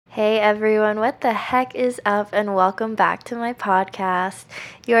Hey everyone, what the heck is up, and welcome back to my podcast.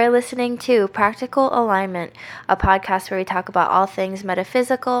 You are listening to Practical Alignment, a podcast where we talk about all things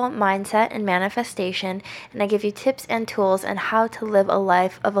metaphysical, mindset, and manifestation, and I give you tips and tools on how to live a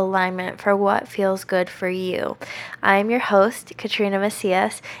life of alignment for what feels good for you. I am your host, Katrina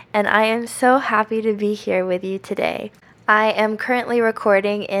Macias, and I am so happy to be here with you today. I am currently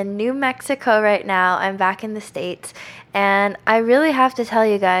recording in New Mexico right now. I'm back in the States, and I really have to tell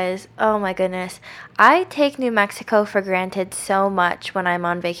you guys, oh my goodness, I take New Mexico for granted so much when I'm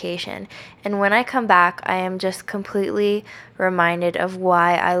on vacation. And when I come back, I am just completely reminded of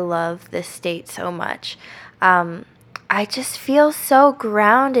why I love this state so much. I just feel so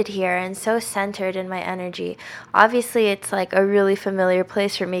grounded here and so centered in my energy. Obviously, it's like a really familiar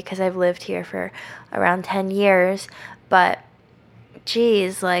place for me because I've lived here for around 10 years. But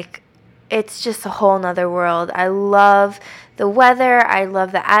geez, like, it's just a whole nother world. I love the weather. I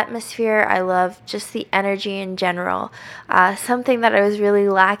love the atmosphere. I love just the energy in general. Something that I was really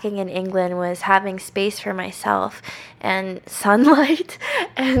lacking in England was having space for myself and sunlight.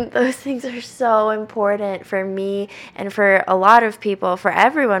 And those things are so important for me and for a lot of people, for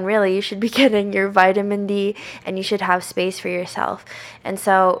everyone really. You should be getting your vitamin D and you should have space for yourself. And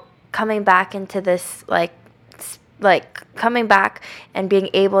so coming back into this, coming back and being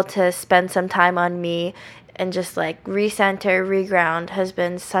able to spend some time on me and just like recenter, reground has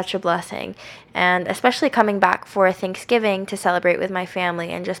been such a blessing. And especially coming back for Thanksgiving to celebrate with my family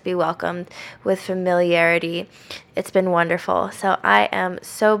and just be welcomed with familiarity. It's been wonderful. So I am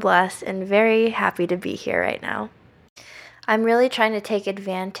so blessed and very happy to be here right now. I'm really trying to take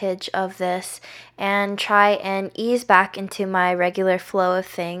advantage of this and try and ease back into my regular flow of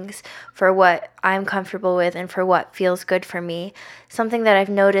things for what I'm comfortable with and for what feels good for me. Something that I've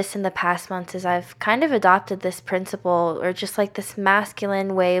noticed in the past months is I've kind of adopted this principle, or just like this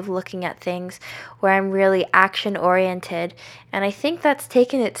masculine way of looking at things where I'm really action oriented. And I think that's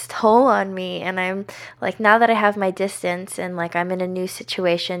taken its toll on me. And I'm like, now that I have my distance and like I'm in a new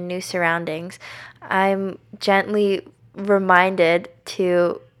situation, new surroundings, I'm gently reminded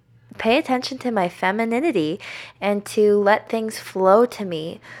to pay attention to my femininity and to let things flow to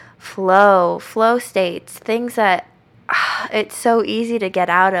me. Flow states, things that it's so easy to get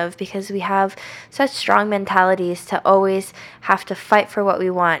out of because we have such strong mentalities to always have to fight for what we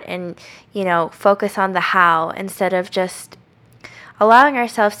want and, focus on the how instead of just allowing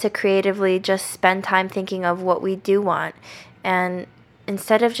ourselves to creatively just spend time thinking of what we do want, and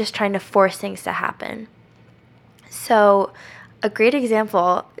instead of just trying to force things to happen. So a great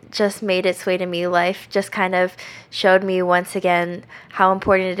example just made its way to me. Life just kind of showed me once again how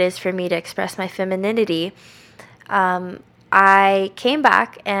important it is for me to express my femininity. I came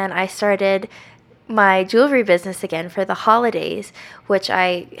back and I started my jewelry business again for the holidays, which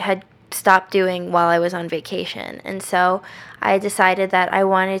I had stopped doing while I was on vacation. And so I decided that I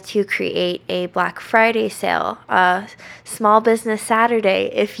wanted to create a Black Friday sale, a small business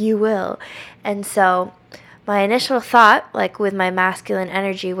Saturday, if you will. And so my initial thought, like with my masculine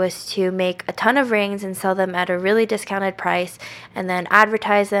energy, was to make a ton of rings and sell them at a really discounted price and then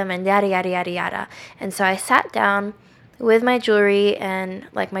advertise them and yada, yada, yada, yada. And so I sat down with my jewelry and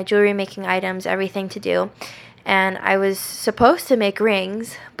like my jewelry making items, everything to do. And I was supposed to make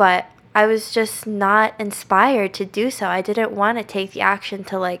rings, but I was just not inspired to do so. I didn't want to take the action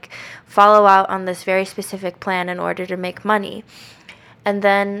to like follow out on this very specific plan in order to make money. And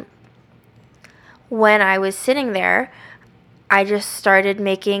then when I was sitting there, I just started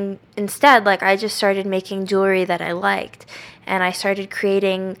making jewelry that I liked. And I started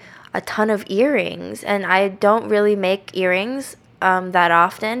creating a ton of earrings. And I don't really make earrings that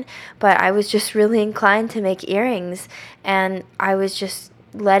often, but I was just really inclined to make earrings. And I was just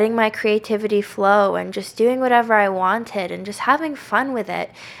letting my creativity flow and just doing whatever I wanted and just having fun with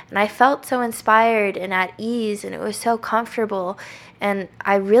it. And I felt so inspired and at ease, and it was so comfortable. And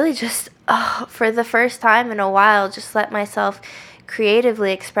I really just, for the first time in a while, just let myself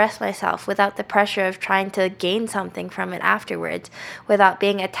creatively express myself without the pressure of trying to gain something from it afterwards, without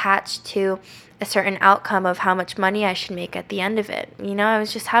being attached to a certain outcome of how much money I should make at the end of it. I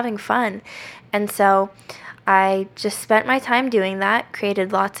was just having fun. And so I just spent my time doing that,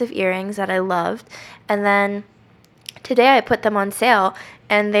 created lots of earrings that I loved, and then today I put them on sale,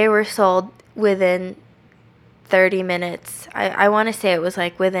 and they were sold within 30 minutes. I want to say it was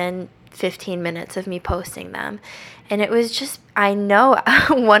like within 15 minutes of me posting them. And it was just, I know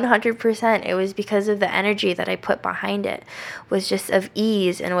 100% it was because of the energy that I put behind it, was just of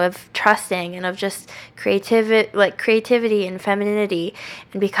ease and of trusting and of just creativity and femininity.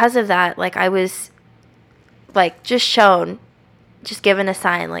 And because of that, like I was like just shown just given a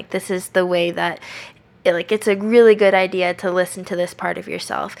sign, like this is the way that it's a really good idea to listen to this part of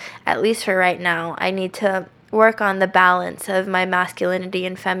yourself. At least for right now, I need to work on the balance of my masculinity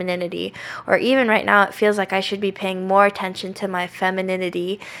and femininity. Or even right now, it feels like I should be paying more attention to my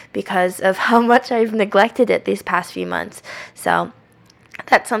femininity because of how much I've neglected it these past few months. So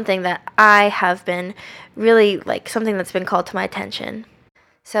that's something that I have been really, something that's been called to my attention.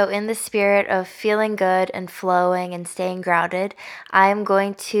 So in the spirit of feeling good and flowing and staying grounded, I'm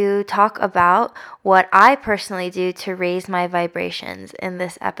going to talk about what I personally do to raise my vibrations in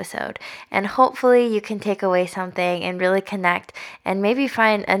this episode. And hopefully you can take away something and really connect and maybe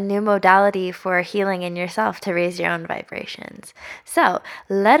find a new modality for healing in yourself to raise your own vibrations. So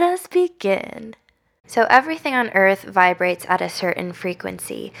let us begin. So everything on Earth vibrates at a certain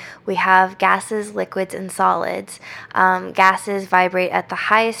frequency. We have gases, liquids, and solids. Gases vibrate at the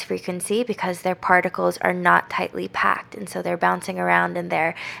highest frequency because their particles are not tightly packed, and so they're bouncing around in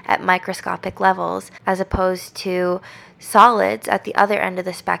there at microscopic levels, as opposed to solids at the other end of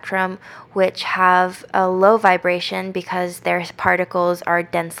the spectrum, which have a low vibration because their particles are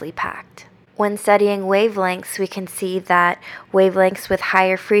densely packed. When studying wavelengths, we can see that wavelengths with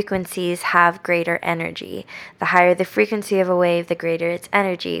higher frequencies have greater energy. The higher the frequency of a wave, the greater its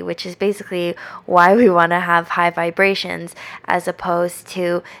energy, which is basically why we want to have high vibrations as opposed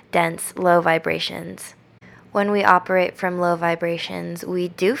to dense, low vibrations. When we operate from low vibrations, we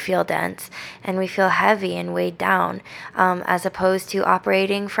do feel dense and we feel heavy and weighed down, as opposed to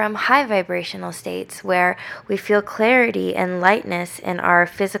operating from high vibrational states where we feel clarity and lightness in our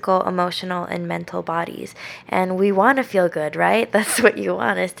physical, emotional, and mental bodies. And we want to feel good, right? That's what you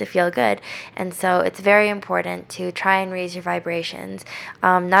want, is to feel good. And so it's very important to try and raise your vibrations,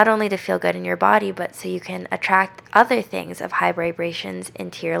 not only to feel good in your body, but so you can attract other things of high vibrations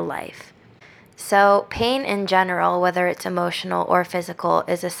into your life. So pain in general, whether it's emotional or physical,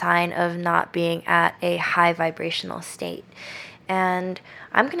 is a sign of not being at a high vibrational state. And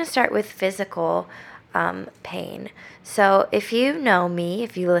I'm going to start with physical pain. So if you know me,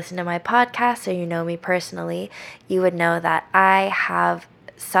 if you listen to my podcast or you know me personally, you would know that I have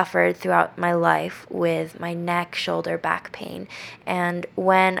suffered throughout my life with my neck, shoulder, back pain. And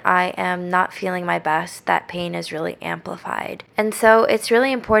when I am not feeling my best, that pain is really amplified. And so it's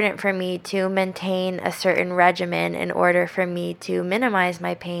really important for me to maintain a certain regimen in order for me to minimize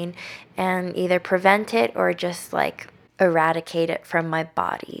my pain and either prevent it or just eradicate it from my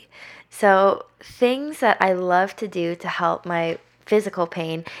body. So things that I love to do to help my physical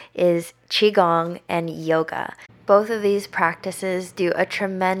pain is Qigong and yoga. Both of these practices do a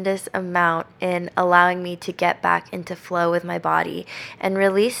tremendous amount in allowing me to get back into flow with my body and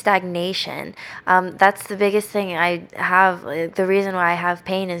release stagnation. That's the biggest thing I have. The reason why I have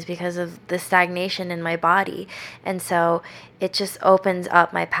pain is because of the stagnation in my body. And so it just opens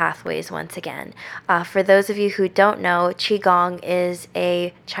up my pathways once again. For those of you who don't know, Qigong is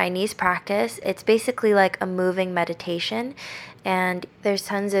a Chinese practice. It's basically like a moving meditation. And there's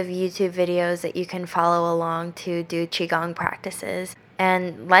tons of YouTube videos that you can follow along to do Qigong practices.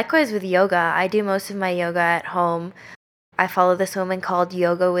 And likewise with yoga, I do most of my yoga at home. I follow this woman called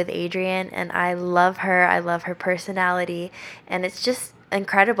Yoga with Adriene, and I love her. I love her personality. And it's just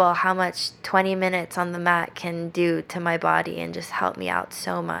incredible how much 20 minutes on the mat can do to my body and just help me out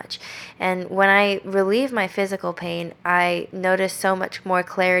so much. And when I relieve my physical pain, I notice so much more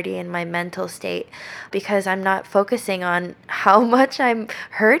clarity in my mental state because I'm not focusing on how much I'm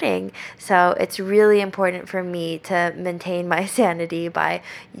hurting. So it's really important for me to maintain my sanity by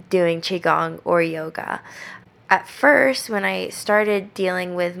doing Qigong or yoga. At first, when I started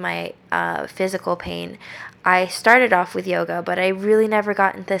dealing with my physical pain, I started off with yoga, but I really never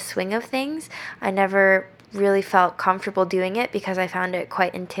got into the swing of things. I never really felt comfortable doing it because I found it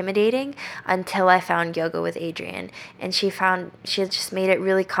quite intimidating until I found Yoga with Adriene. And she just made it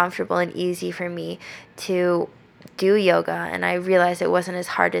really comfortable and easy for me to do yoga, and I realized it wasn't as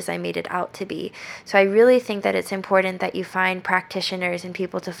hard as I made it out to be. So I really think that it's important that you find practitioners and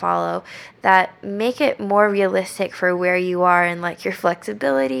people to follow that make it more realistic for where you are and your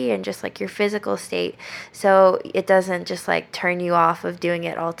flexibility and just your physical state, so it doesn't just turn you off of doing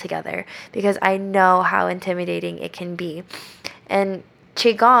it altogether, because I know how intimidating it can be. And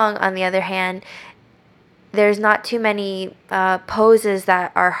Qigong, on the other hand, there's not too many poses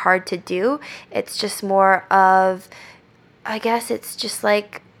that are hard to do. It's just more of, I guess it's just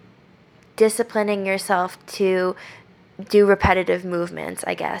disciplining yourself to do repetitive movements,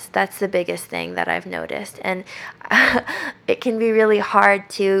 I guess. That's the biggest thing that I've noticed. And it can be really hard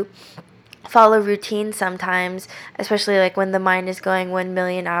to follow routine sometimes, especially when the mind is going 1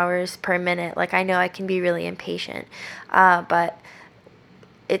 million hours per minute. I know I can be really impatient, but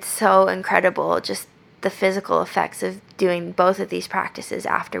it's so incredible, just the physical effects of doing both of these practices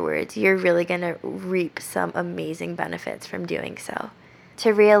afterwards. You're really going to reap some amazing benefits from doing so.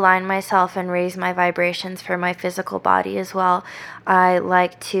 To realign myself and raise my vibrations for my physical body as well, I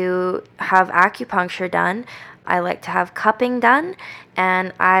like to have acupuncture done, I like to have cupping done,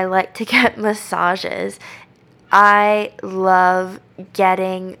 and I like to get massages. I love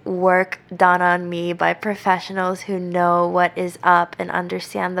getting work done on me by professionals who know what is up and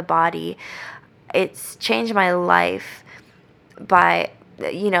understand the body. It's changed my life by,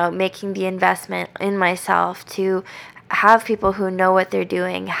 making the investment in myself to have people who know what they're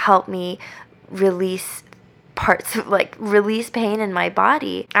doing help me release release pain in my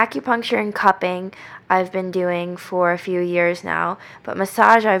body. Acupuncture and cupping I've been doing for a few years now, but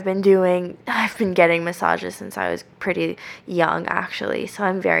massage I've been getting massages since I was pretty young, actually, so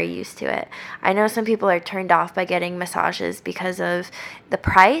I'm very used to it. I know some people are turned off by getting massages because of the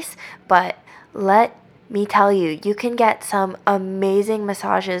price, but let me tell you, you can get some amazing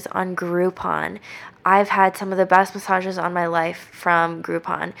massages on Groupon. I've had some of the best massages on my life from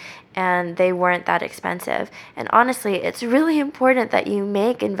Groupon, and they weren't that expensive. And honestly, it's really important that you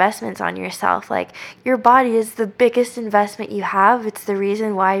make investments on yourself. Like, your body is the biggest investment you have. It's the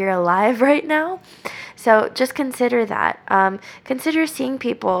reason why you're alive right now. So just consider that. Consider seeing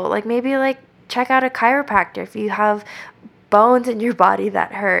people, maybe check out a chiropractor if you have bones in your body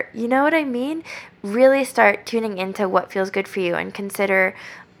that hurt. You know what I mean? Really start tuning into what feels good for you, and consider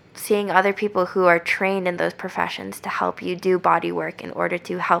seeing other people who are trained in those professions to help you do body work in order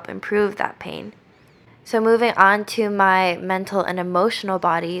to help improve that pain. So moving on to my mental and emotional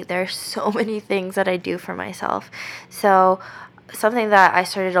body, there's so many things that I do for myself. So something that I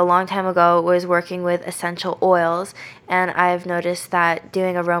started a long time ago was working with essential oils, and I've noticed that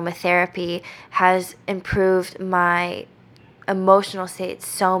doing aromatherapy has improved my emotional state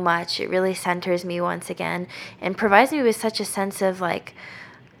so much. It really centers me once again and provides me with such a sense of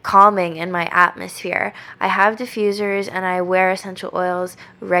calming in my atmosphere. I have diffusers and I wear essential oils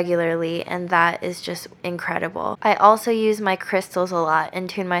regularly, and that is just incredible. I also use my crystals a lot and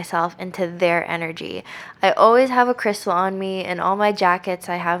tune myself into their energy. I always have a crystal on me. In all my jackets,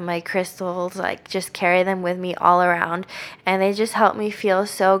 I have my crystals, just carry them with me all around, and they just help me feel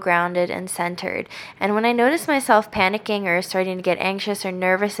so grounded and centered. And when I notice myself panicking or starting to get anxious or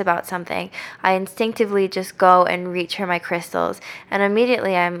nervous about something, I instinctively just go and reach for my crystals, and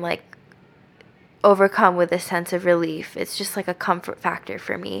immediately I'm overcome with a sense of relief. It's just a comfort factor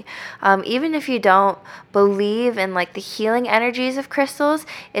for me. Even if you don't believe in the healing energies of crystals,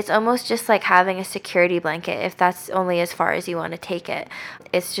 it's almost just like having a security blanket, if that's only as far as you want to take it.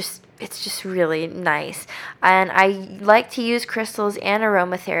 It's just really nice. And I like to use crystals and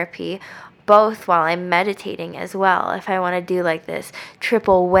aromatherapy both while I'm meditating as well, if I want to do this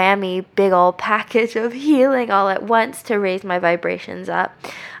triple whammy big old package of healing all at once to raise my vibrations up.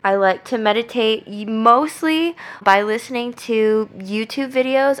 I like to meditate mostly by listening to YouTube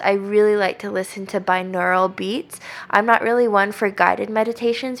videos. I really like to listen to binaural beats. I'm not really one for guided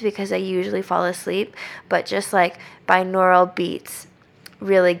meditations because I usually fall asleep, but just binaural beats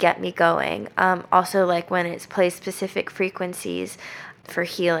really get me going. Also when it's plays specific frequencies for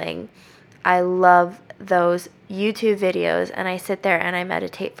healing. I love those YouTube videos, and I sit there and I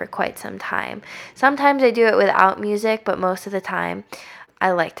meditate for quite some time. Sometimes I do it without music, but most of the time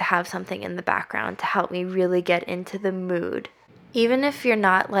I like to have something in the background to help me really get into the mood. Even if you're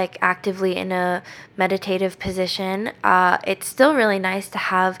not actively in a meditative position, it's still really nice to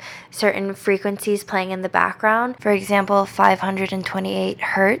have certain frequencies playing in the background. For example, 528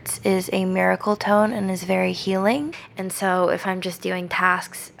 hertz is a miracle tone and is very healing. And so if I'm just doing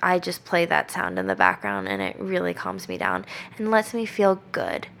tasks, I just play that sound in the background, and it really calms me down and lets me feel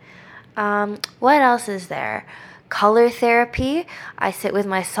good. What else is there? Color therapy. I sit with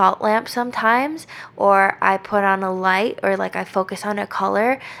my salt lamp sometimes, or I put on a light, or I focus on a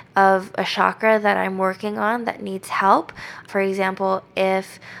color of a chakra that I'm working on that needs help. For example,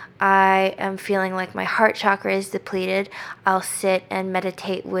 if I am feeling like my heart chakra is depleted, I'll sit and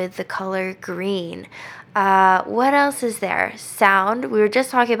meditate with the color green. What else is there? Sound. We were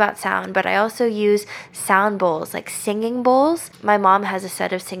just talking about sound, but I also use sound bowls, singing bowls. My mom has a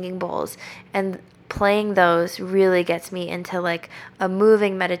set of singing bowls, and playing those really gets me into a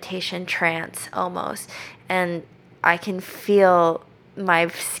moving meditation trance almost, and I can feel my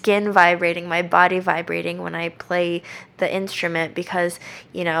skin vibrating, my body vibrating when I play the instrument, because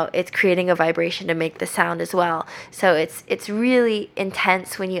it's creating a vibration to make the sound as well. So it's really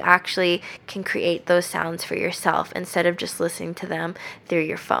intense when you actually can create those sounds for yourself instead of just listening to them through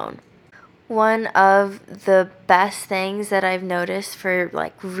your phone. One of the best things that I've noticed for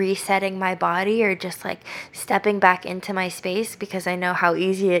like resetting my body or just like stepping back into my space, because I know how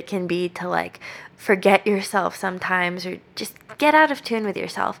easy it can be to like forget yourself sometimes or just get out of tune with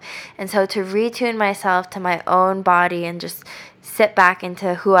yourself. And so to retune myself to my own body and just sit back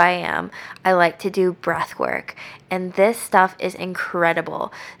into who I am, I like to do breath work. And this stuff is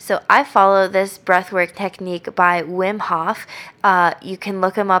incredible. So I follow this breathwork technique by Wim Hof. You can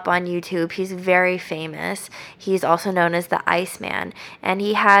look him up on YouTube. He's very famous. He's also known as the Iceman. And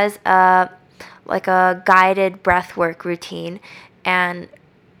he has a guided breathwork routine. And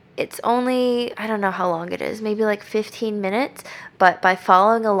it's only, I don't know how long it is, maybe like 15 minutes. But by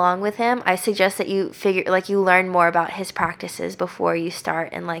following along with him, I suggest that you learn more about his practices before you start,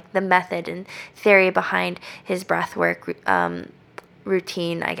 and like the method and theory behind his breathwork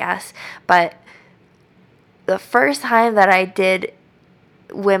routine, I guess. But the first time that I did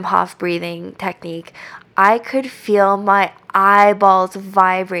Wim Hof breathing technique, I could feel my eyeballs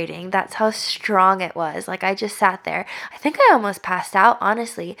vibrating. That's how strong it was. Like, I just sat there. I think I almost passed out,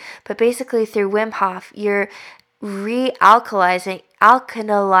 honestly. But basically, through Wim Hof, you're alkalizing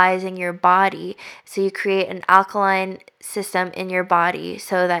your body. So you create an alkaline system in your body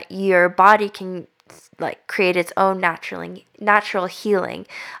so that your body can like create its own natural healing.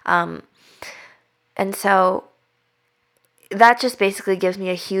 And so that just basically gives me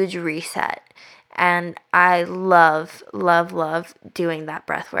a huge reset. And I love, love, love doing that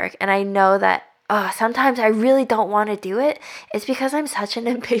breath work. And I know that sometimes I really don't want to do it. It's because I'm such an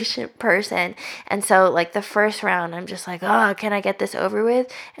impatient person. And so like the first round, I'm just like, can I get this over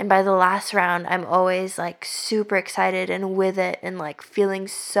with? And by the last round, I'm always like super excited and with it and like feeling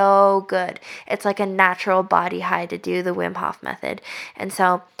so good. It's like a natural body high to do the Wim Hof method. And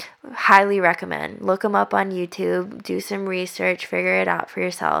so highly recommend. Look him up on YouTube, do some research, figure it out for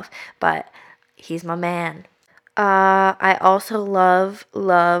yourself. But he's my man. I also love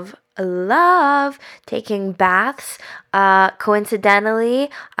taking baths. Coincidentally,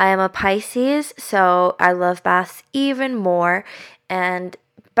 I am a Pisces, so I love baths even more. And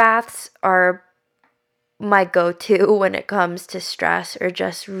baths are my go-to when it comes to stress or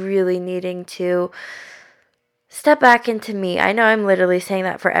just really needing to step back into me. I know I'm literally saying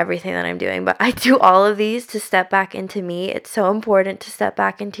that for everything that I'm doing, but I do all of these to step back into me. It's so important to step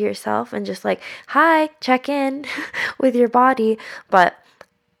back into yourself and just like, check in with your body. But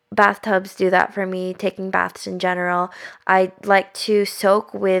bathtubs do that for me, taking baths in general. I like to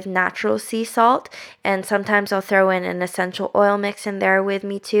soak with natural sea salt, and sometimes I'll throw in an essential oil mix in there with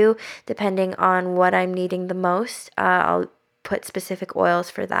me too, depending on what I'm needing the most. I'll put specific oils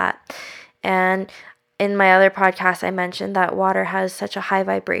for that. And in my other podcast, I mentioned that water has such a high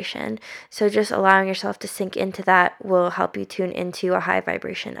vibration. So just allowing yourself to sink into that will help you tune into a high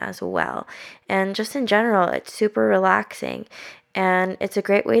vibration as well. And just in general, it's super relaxing. And it's a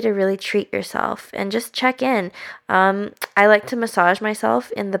great way to really treat yourself and just check in. I like to massage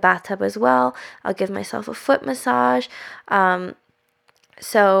myself in the bathtub as well. I'll give myself a foot massage.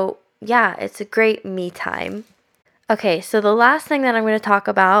 So yeah, it's a great me time. Okay, so the last thing that I'm going to talk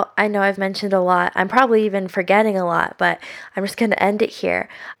about, I know I've mentioned a lot. I'm probably even forgetting a lot, but I'm just going to end it here.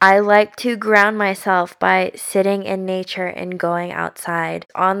 I like to ground myself by sitting in nature and going outside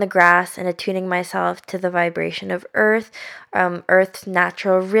on the grass and attuning myself to the vibration of Earth. Earth's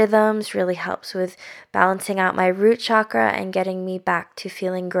natural rhythms really helps with balancing out my root chakra and getting me back to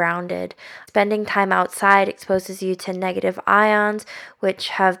feeling grounded. Spending time outside exposes you to negative ions, which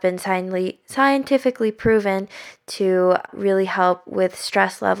have been scientifically proven to really help with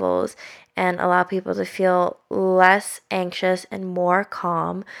stress levels and allow people to feel less anxious and more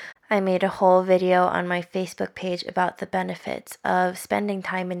calm. I made a whole video on my Facebook page about the benefits of spending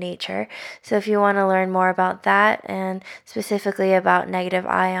time in nature. So if you want to learn more about that and specifically about negative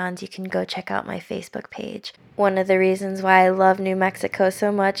ions, you can go check out my Facebook page. One of the reasons why I love New Mexico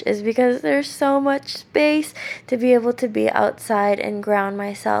so much is because there's so much space to be able to be outside and ground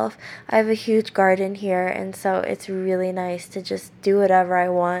myself. I have a huge garden here, and so it's really nice to just do whatever I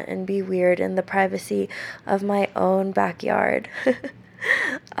want and be weird in the privacy of my own backyard.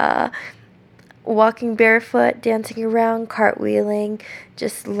 Walking barefoot, dancing around, cartwheeling,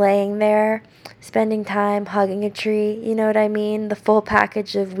 just laying there, spending time hugging a tree, you know what I mean? The full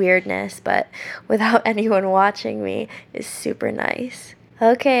package of weirdness, but without anyone watching me is super nice.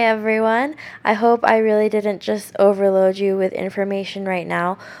 Okay, everyone. I hope I really didn't just overload you with information right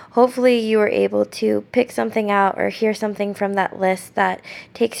now. Hopefully you were able to pick something out or hear something from that list that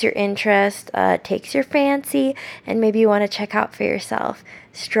takes your interest, takes your fancy, and maybe you want to check out for yourself.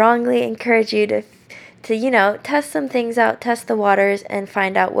 Strongly encourage you to test some things out, test the waters, and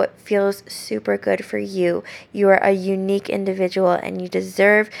find out what feels super good for you. You are a unique individual, and you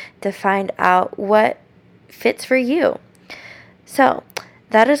deserve to find out what fits for you. So,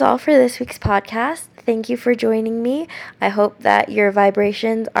 that is all for this week's podcast. Thank you for joining me. I hope that your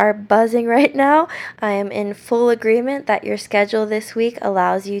vibrations are buzzing right now. I am in full agreement that your schedule this week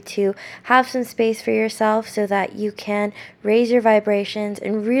allows you to have some space for yourself so that you can raise your vibrations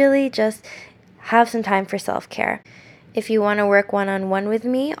and really just have some time for self-care. If you want to work one-on-one with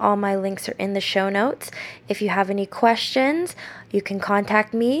me, all my links are in the show notes. If you have any questions, you can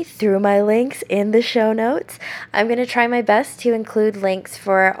contact me through my links in the show notes. I'm going to try my best to include links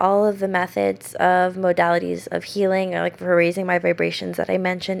for all of the methods of modalities of healing, or like for raising my vibrations that I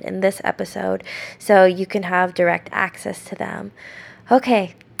mentioned in this episode, so you can have direct access to them.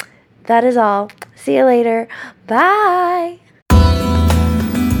 Okay, that is all. See you later. Bye!